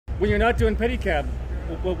When you're not doing pedicab,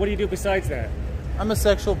 what do you do besides that? I'm a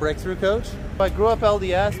sexual breakthrough coach. I grew up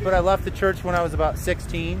LDS, but I left the church when I was about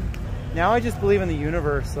 16. Now I just believe in the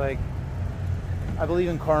universe. Like, I believe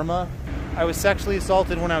in karma. I was sexually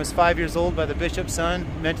assaulted when I was 5 years old by the bishop's son,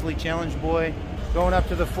 mentally challenged boy. Going up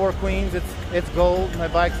to the Four Queens, it's gold. My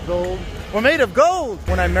bike's gold. We're made of gold!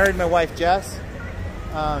 When I married my wife, Jess,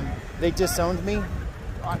 they disowned me.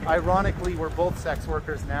 Ironically, we're both sex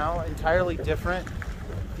workers now, entirely different.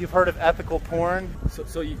 You've heard of ethical porn.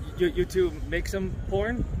 So you two make some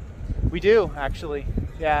porn? We do, actually.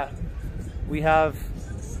 Yeah. We have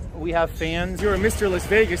fans. You're a Mr. Las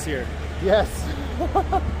Vegas here. Yes.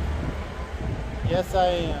 Yes, I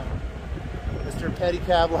am. Mr.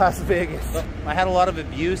 Pedicab Las Vegas. I had a lot of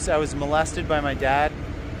abuse. I was molested by my dad.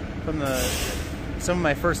 Some of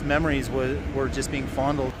my first memories were just being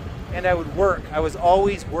fondled. And I would work. I was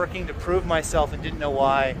always working to prove myself and didn't know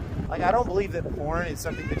why. Like, I don't believe that porn is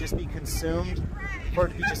something to just be consumed, for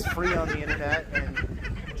it to be just free on the internet and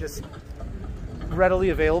just readily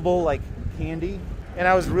available like candy. And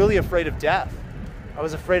I was really afraid of death. I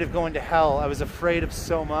was afraid of going to hell. I was afraid of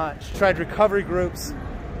so much. Tried recovery groups,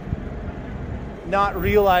 not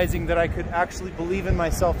realizing that I could actually believe in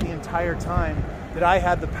myself the entire time, that I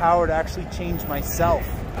had the power to actually change myself.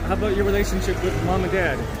 How about your relationship with mom and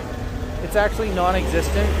dad? It's actually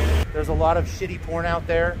non-existent. There's a lot of shitty porn out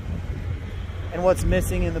there. And what's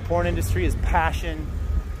missing in the porn industry is passion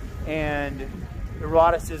and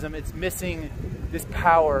eroticism. It's missing this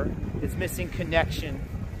power. It's missing connection.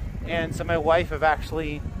 And so my wife have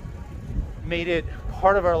actually made it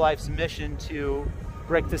part of our life's mission to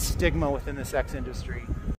break the stigma within the sex industry.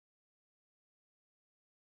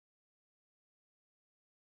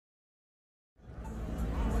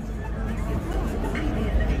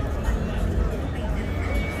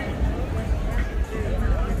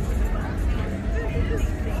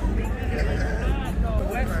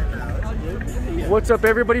 What's up,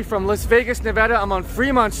 everybody, from Las Vegas, Nevada? I'm on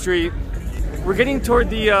Fremont Street. We're getting toward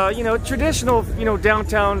the, traditional,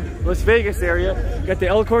 downtown Las Vegas area. Got the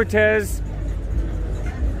El Cortez.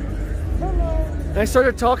 And I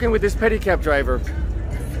started talking with this pedicab driver.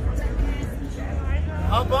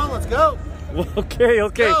 Hop on, let's go. Well, okay.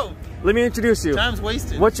 Go. Let me introduce you. Time's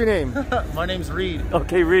wasted. What's your name? My name's Reid.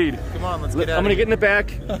 Okay, Reid. Come on, let's get out. I'm gonna get in the back.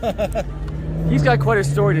 He's got quite a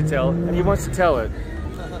story to tell, and he wants to tell it.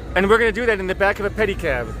 And we're gonna do that in the back of a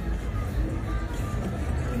pedicab.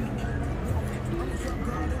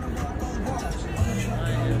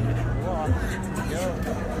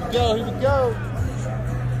 Yo, here we go.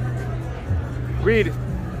 Reid.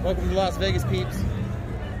 Welcome to Las Vegas, peeps.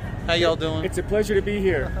 How y'all doing? It's a pleasure to be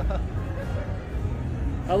here.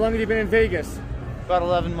 How long have you been in Vegas? About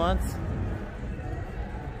 11 months.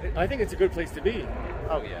 I think it's a good place to be.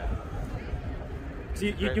 Oh, yeah. So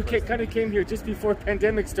you kind of came here just before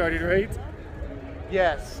pandemic started, right?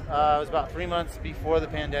 Yes, it was about 3 months before the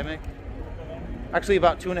pandemic. Actually,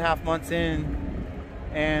 about 2.5 months in,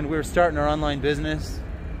 and we were starting our online business.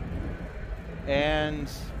 And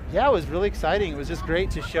yeah, it was really exciting. It was just great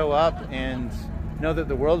to show up and know that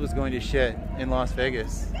the world was going to shit in Las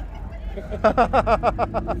Vegas.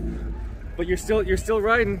 But you're still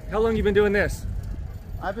riding. How long have you been doing this?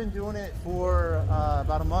 I've been doing it for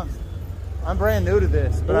about a month. I'm brand new to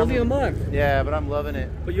this. But Only a month? Yeah, but I'm loving it.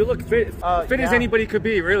 But you look fit. Fit as anybody could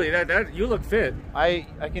be, really. That you look fit. I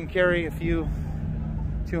can carry a few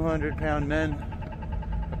 200-pound men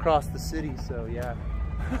across the city, so yeah.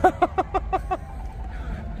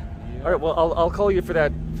 All right, well, I'll call you for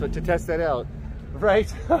that, to test that out.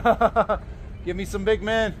 Right. Give me some big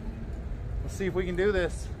men. Let's see if we can do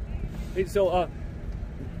this. Hey, so,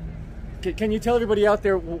 can you tell everybody out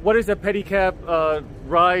there, what does a pedicab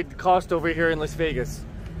ride cost over here in Las Vegas?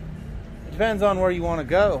 It depends on where you want to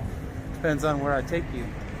go. Depends on where I take you.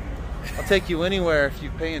 I'll take you anywhere if you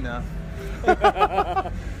pay enough.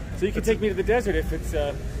 So you can take me to the desert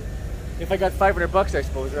if I got $500, I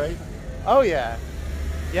suppose, right? Oh yeah.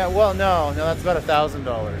 Yeah, well, no, that's about $1,000.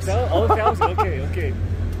 Oh, $1,000, okay.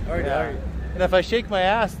 All right, yeah. all right. And if I shake my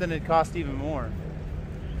ass, then it costs even more.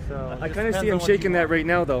 So I kind of see him shaking that right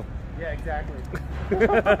now, though. Yeah, exactly.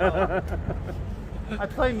 I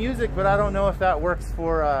play music, but I don't know if that works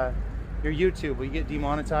for your YouTube. Will you get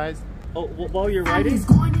demonetized? Oh, while you're riding?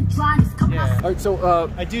 Yeah. All right, so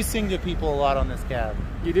I do sing to people a lot on this cab.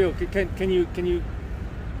 You do? Can you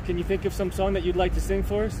think of some song that you'd like to sing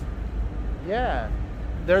for us? Yeah.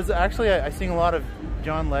 There's actually, I sing a lot of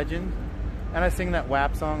John Legend, and I sing that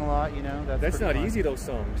WAP song a lot, you know. That's not fun. easy, those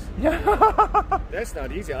songs. Yeah. That's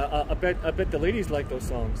not easy. I bet the ladies like those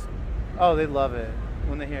songs. Oh, they love it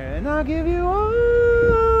when they hear it. And I'll give you all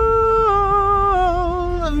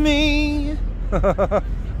all of me. Yeah,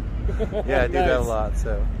 I do that a lot.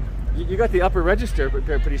 So you got the upper register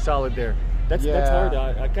pretty solid there. That's hard.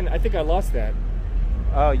 I think I lost that.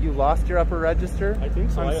 Oh, you lost your upper register? I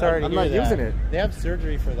think so. I'm sorry. I'm not using it. They have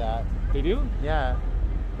surgery for that. They do? Yeah.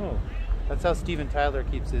 Oh. That's how Steven Tyler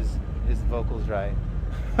keeps his vocals right.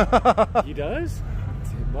 He does?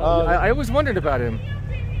 Well, I always wondered about him.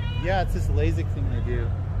 Yeah, it's this LASIK thing they do.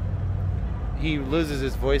 He loses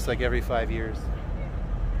his voice like every 5 years.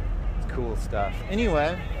 It's cool stuff.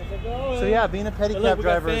 Anyway, so yeah, being a pedicab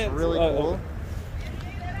driver is really cool.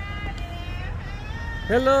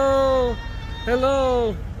 Hello!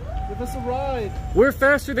 Hello! Give us a ride. We're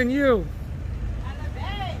faster than you.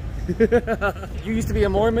 You used to be a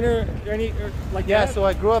Mormon or like that? Yeah, so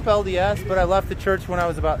I grew up LDS, but I left the church when I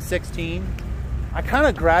was about 16. I kind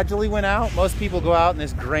of gradually went out. Most people go out in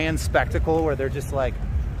this grand spectacle where they're just like,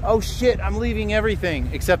 oh shit, I'm leaving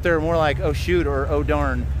everything. Except they're more like, oh shoot, or oh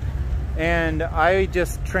darn. And I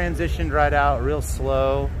just transitioned right out real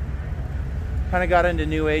slow. Kind of got into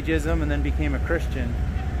New Ageism and then became a Christian.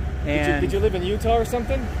 And did you live in Utah or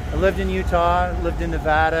something? I lived in Utah, lived in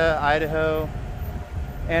Nevada, Idaho.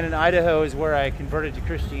 And in Idaho is where I converted to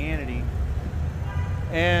Christianity.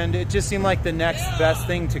 And it just seemed like the next best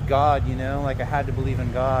thing to God, you know? Like I had to believe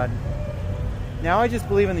in God. Now I just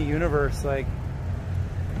believe in the universe. Like,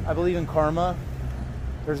 I believe in karma.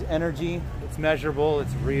 There's energy. It's measurable.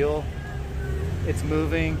 It's real. It's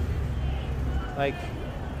moving. Like,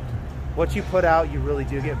 what you put out, you really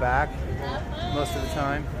do get back most of the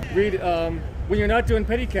time. Reid, when you're not doing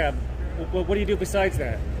pedicab, what do you do besides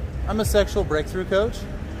that? I'm a sexual breakthrough coach.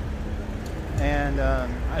 And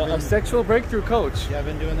a sexual breakthrough coach? Yeah, I've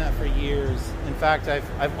been doing that for years. In fact,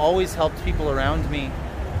 I've always helped people around me.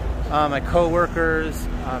 My coworkers,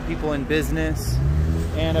 people in business.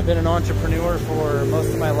 And I've been an entrepreneur for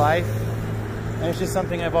most of my life. And it's just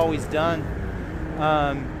something I've always done.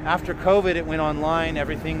 After COVID, it went online.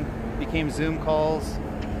 Everything became Zoom calls.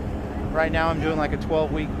 Right now, I'm doing like a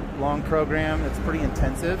 12-week long program that's pretty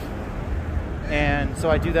intensive. And so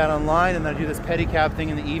I do that online, and then I do this pedicab thing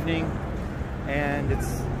in the evening. And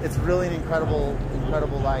it's really an incredible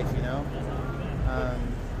life, you know.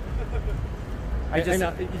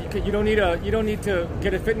 You don't need to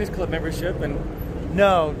get a fitness club membership, and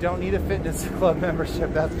no, don't need a fitness club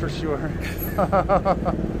membership, that's for sure.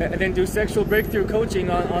 And then do sexual breakthrough coaching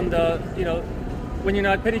on the, you know, when you're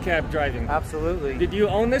not pedicab driving. Absolutely. Did you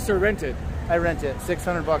own this or rent it? I rent it,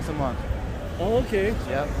 $600 a month. Oh, okay.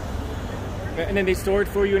 Yep. And then they store it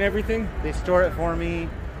for you and everything? They store it for me,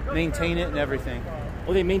 maintain it and everything.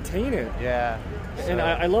 Oh, they maintain it? Yeah. And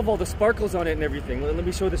I love all the sparkles on it and everything. Let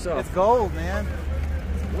me show this off. It's gold, man.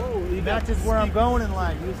 Whoa, it matches where I'm going in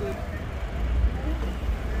life. Use it.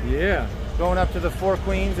 Yeah. Going up to the Four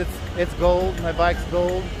Queens, it's gold. My bike's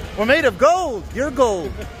gold. We're made of gold. You're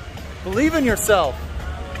gold. Believe in yourself.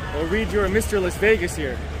 Well, Reid, you're a Mr. Las Vegas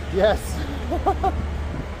here. Yes.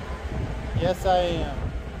 Yes, I am.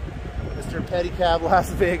 Mr. Pedicab Las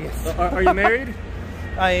Vegas. Are you married?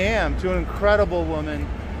 I am, to an incredible woman,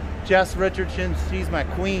 Jess Richardson. She's my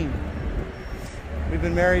queen. We've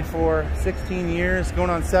been married for 16 years, going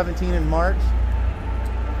on 17 in March.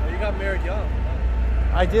 You got married young.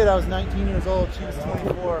 I did. I was 19 years old. She was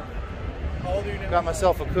 24. How old are you now? Got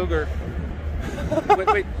myself a cougar.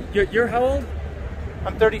 Wait, you're how old?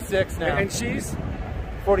 I'm 36 now. And she's?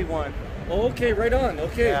 41. Oh, okay, right on.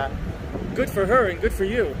 Okay. Yeah. Good for her and good for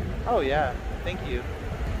you. Oh, yeah. Thank you.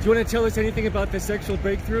 Do you want to tell us anything about the sexual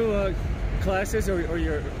breakthrough classes or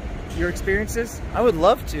your experiences? I would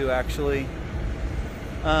love to, actually.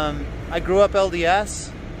 I grew up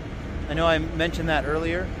LDS. I know I mentioned that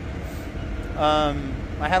earlier.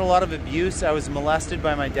 I had a lot of abuse. I was molested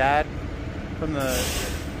by my dad.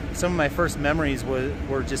 Some of my first memories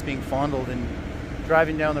were just being fondled and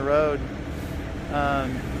driving down the road.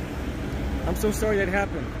 I'm so sorry that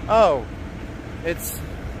happened. Oh, it's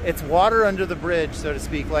water under the bridge, so to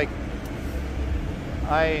speak. Like,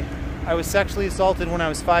 I was sexually assaulted when I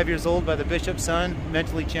was 5 years old by the bishop's son,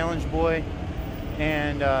 mentally challenged boy,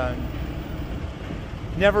 and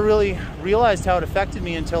never really realized how it affected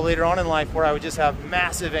me until later on in life, where I would just have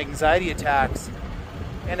massive anxiety attacks,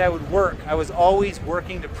 and I would work. I was always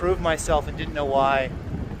working to prove myself and didn't know why.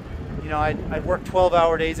 You know, I'd work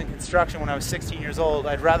 12-hour days in construction when I was 16 years old.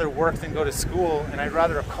 I'd rather work than go to school, and I'd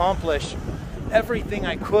rather accomplish everything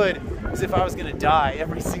I could as if I was going to die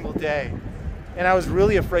every single day. And I was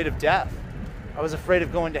really afraid of death. I was afraid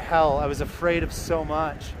of going to hell. I was afraid of so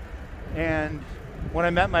much. And when I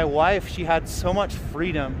met my wife, she had so much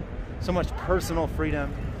freedom, so much personal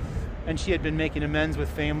freedom. And she had been making amends with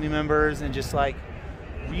family members and just like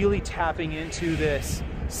really tapping into this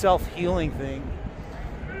self-healing thing.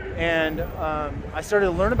 And I started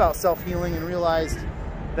to learn about self-healing and realized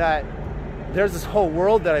that there's this whole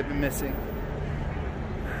world that I've been missing.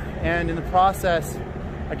 And in the process,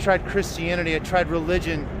 I tried Christianity, I tried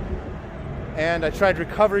religion, and I tried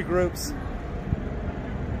recovery groups,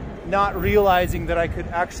 not realizing that I could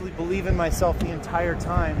actually believe in myself the entire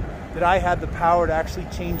time, that I had the power to actually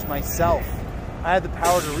change myself. I had the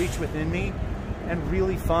power to reach within me and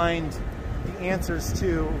really find the answers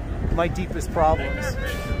to my deepest problems.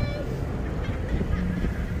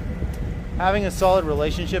 Having a solid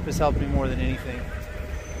relationship has helped me more than anything.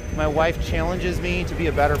 My wife challenges me to be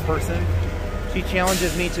a better person. She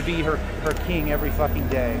challenges me to be her king every fucking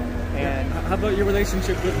day. And how about your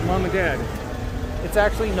relationship with mom and dad? It's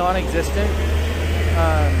actually non-existent.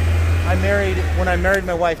 When I married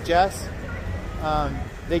my wife Jess,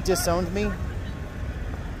 they disowned me.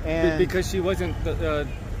 And because she wasn't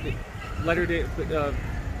Latter-day,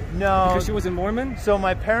 no, because she wasn't Mormon? So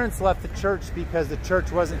my parents left the church because the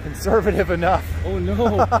church wasn't conservative enough. Oh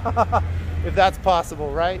no. If that's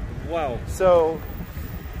possible, right? Wow. So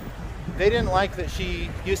they didn't like that she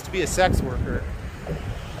used to be a sex worker.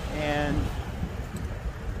 And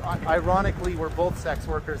ironically, we're both sex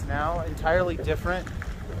workers now, entirely different.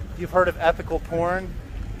 If you've heard of ethical porn,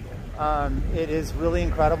 it is really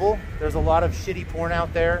incredible. There's a lot of shitty porn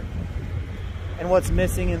out there. And what's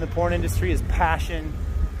missing in the porn industry is passion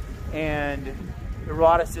and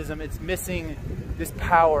eroticism. It's missing this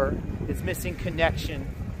power. It's missing connection.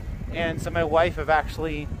 And so my wife have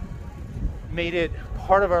actually made it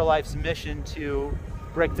part of our life's mission to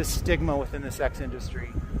break the stigma within the sex industry.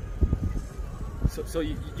 So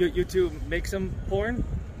you two make some porn?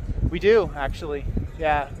 We do, actually.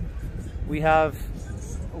 Yeah. We have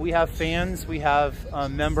fans, we have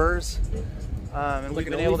members, and we've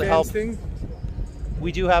been able to help. Thing?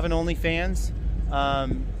 We do have an OnlyFans.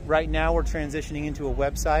 Right now we're transitioning into a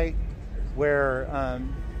website where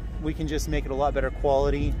we can just make it a lot better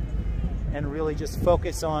quality and really just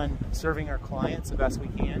focus on serving our clients the best we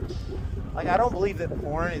can. Like, I don't believe that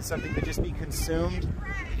porn is something to just be consumed,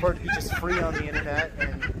 for it to be just free on the internet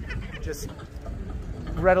and just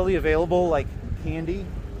readily available like candy.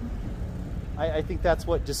 I think that's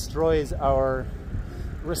what destroys our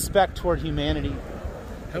respect toward humanity.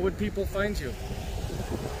 How would people find you? You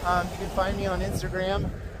can find me on Instagram,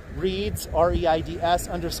 Reids,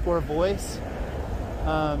 REIDS_voice.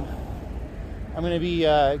 I'm going to be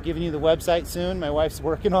giving you the website soon. My wife's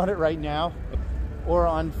working on it right now. Or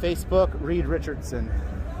on Facebook, Reid Richardson.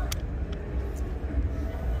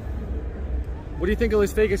 What do you think of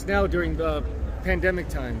Las Vegas now during the pandemic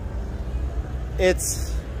time?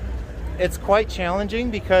 It's quite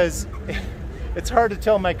challenging because it's hard to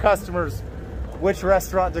tell my customers which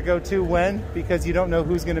restaurant to go to when, because you don't know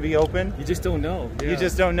who's going to be open. You just don't know. Yeah. You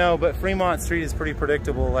just don't know. But Fremont Street is pretty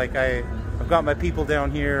predictable. Like, I've got my people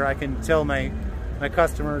down here. I can tell my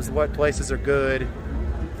customers what places are good,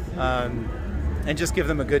 and just give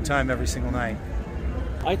them a good time every single night.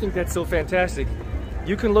 I think that's so fantastic.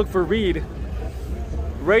 You can look for Reid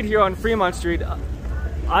right here on Fremont Street.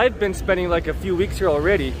 I've been spending like a few weeks here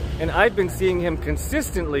already, and I've been seeing him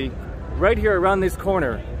consistently right here around this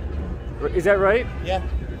corner. Is that right? Yeah.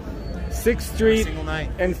 6th Street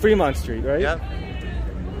and Fremont Street, right? Yep.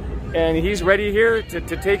 And he's ready here to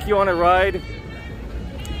take you on a ride.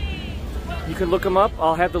 You can look him up.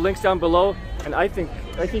 I'll have the links down below. And I think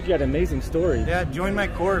you had an amazing story. Yeah, join my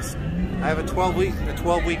course. I have a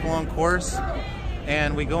 12-week long course,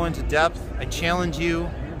 and we go into depth. I challenge you.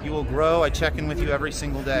 You will grow. I check in with you every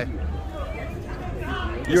single day.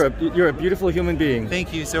 You're a beautiful human being.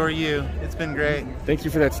 Thank you. So are you. It's been great. Thank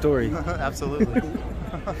you for that story. Absolutely.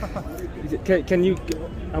 Can you?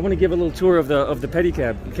 I want to give a little tour of the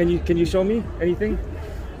pedicab. Can you show me anything?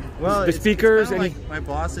 Well, the speakers. It's like my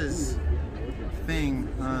boss's thing.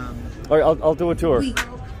 All right, I'll do a tour.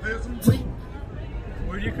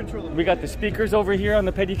 Where do you control it? We got the speakers over here on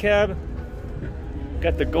the pedicab.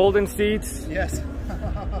 Got the golden seats. Yes.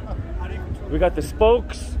 We got the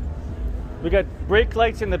spokes. We got brake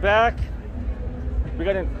lights in the back. We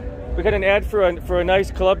got an ad for a nice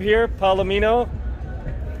club here, Palomino.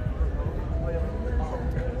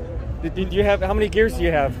 Do you have, how many gears do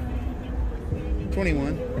you have?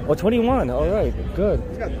 21. Oh, 21. All right, good.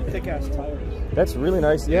 It's got thick ass tires. That's really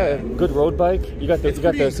nice. Yeah, good road bike. You got the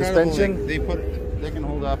suspension. They can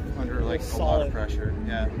hold up under like a lot of pressure.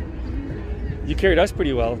 Yeah. You carried us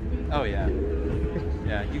pretty well. Oh yeah.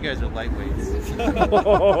 Yeah, you guys are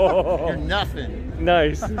lightweights. You're nothing.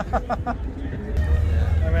 Nice. All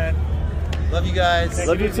right, man. Love you guys.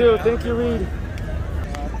 Love you too. Thank you, Reid.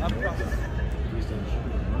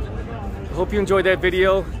 hope you enjoyed that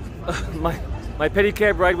video. My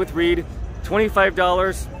pedicab ride with Reid,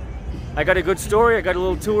 $25. I got a good story. I got a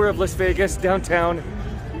little tour of Las Vegas downtown.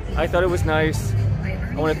 I thought it was nice.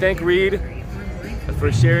 I want to thank Reid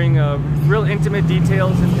for sharing real intimate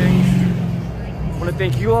details and things. I want to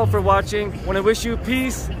thank you all for watching. I want to wish you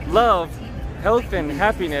peace, love, health, and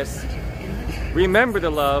happiness. Remember the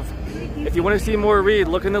love. If you want to see more Reid,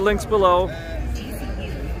 look in the links below.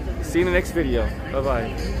 See you in the next video.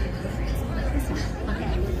 Bye-bye.